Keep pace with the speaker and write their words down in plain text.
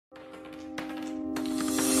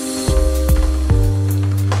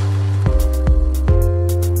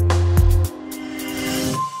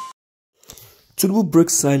Tinubu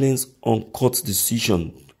breaks silence on court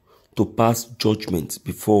decision to pass judgment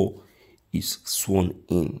before is sworn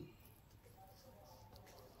in.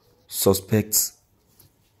 Suspects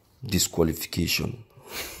disqualification.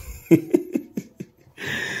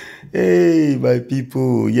 Hey, my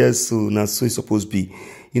people. Yes, so now so it's supposed to be.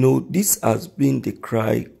 This has been the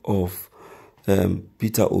cry of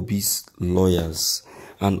Peter Obi's lawyers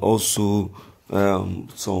and also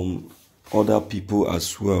some other people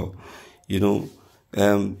as well.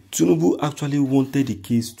 Tinubu actually wanted the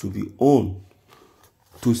case to be on,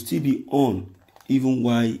 to still be on, even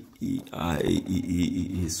while he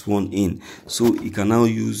is sworn in. So he can now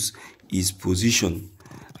use his position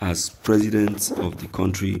as president of the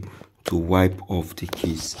country to wipe off the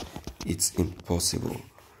case. It's impossible.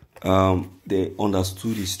 They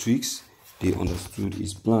understood his tricks, they understood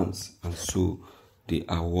his plans, and so they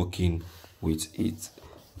are working with it.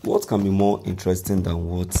 What can be more interesting than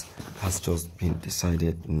what has just been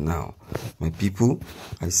decided now? My people,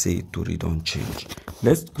 I say Tori don't change.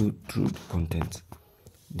 Let's go through the content.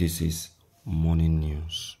 This is morning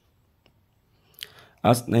news.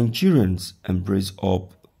 As Nigerians embrace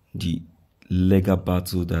up the legal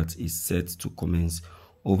battle that is set to commence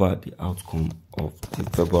over the outcome of the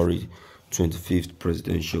February 25th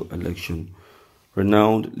presidential election,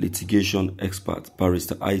 renowned litigation expert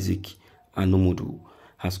Barrister Isaac Anomudu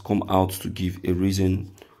has come out to give a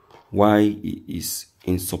reason why he is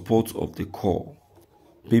in support of the call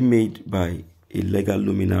being made by a legal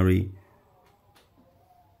luminary,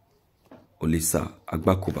 Olisa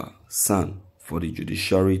Agbakoba San, for the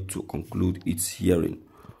judiciary to conclude its hearing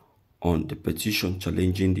on the petition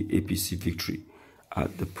challenging the APC victory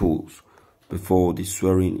at the polls before the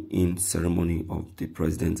swearing-in ceremony of the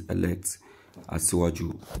president-elect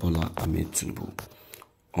Asiwaju Bola Ahmed Tinubu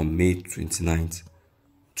on May 29th,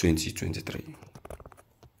 2023.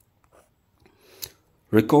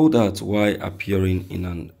 Recall that while appearing in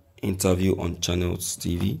an interview on Channels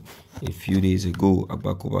TV a few days ago,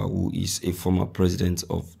 Agbakoba, who is a former president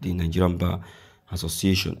of the Nigerian Bar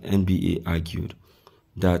Association (NBA), argued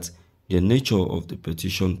that the nature of the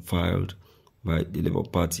petition filed by the Labour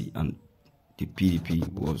Party and the PDP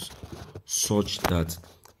was such that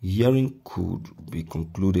hearing could be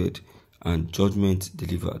concluded and judgment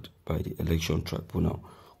delivered by the election tribunal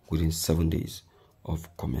within 7 days of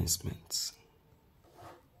commencement.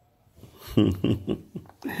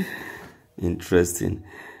 Interesting.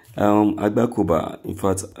 Agbakoba, in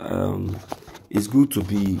fact, it's good to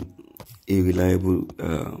be a reliable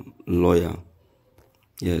lawyer.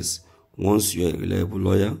 Yes, once you're a reliable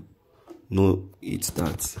lawyer, know it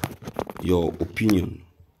that your opinion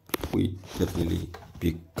will definitely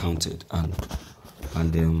be counted and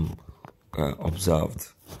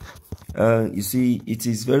observed. You see, it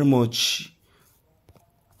is very much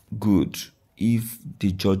good if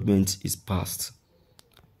the judgment is passed,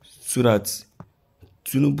 so that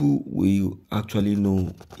Tinubu will actually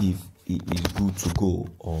know if it is good to go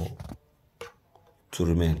or to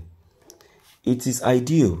remain. It is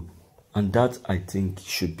ideal, and that I think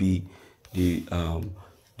should be the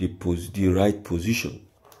right position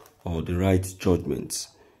or the right judgment.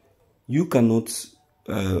 You cannot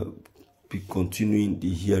be continuing the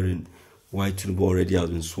hearing while Tinubu already has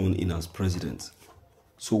been sworn in as president.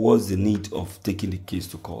 So what's the need of taking the case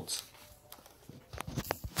to court?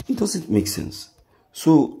 It doesn't make sense.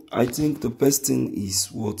 So I think the best thing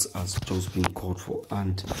is what has just been called for,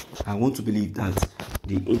 and I want to believe that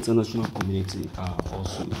the international community are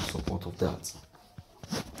also in support of that.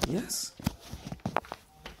 Yes,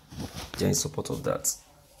 they're in support of that.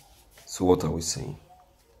 So what are we saying?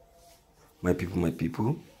 My people,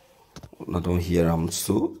 I don't hear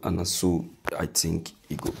so, and so I think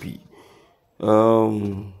it could be.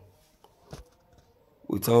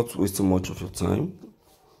 Without wasting much of your time,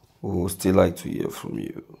 we would still like to hear from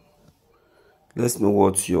you. Let's know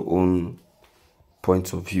what's your own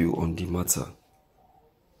point of view on the matter.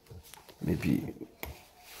 Maybe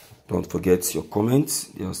don't forget your comments.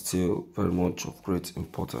 They are still very much of great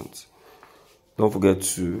importance. Don't forget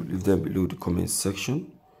to leave them below the comment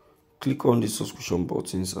section. Click on the subscription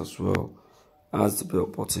buttons as well as the bell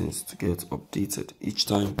buttons to get updated each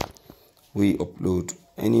time we upload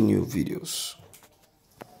any new videos.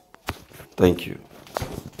 Thank you.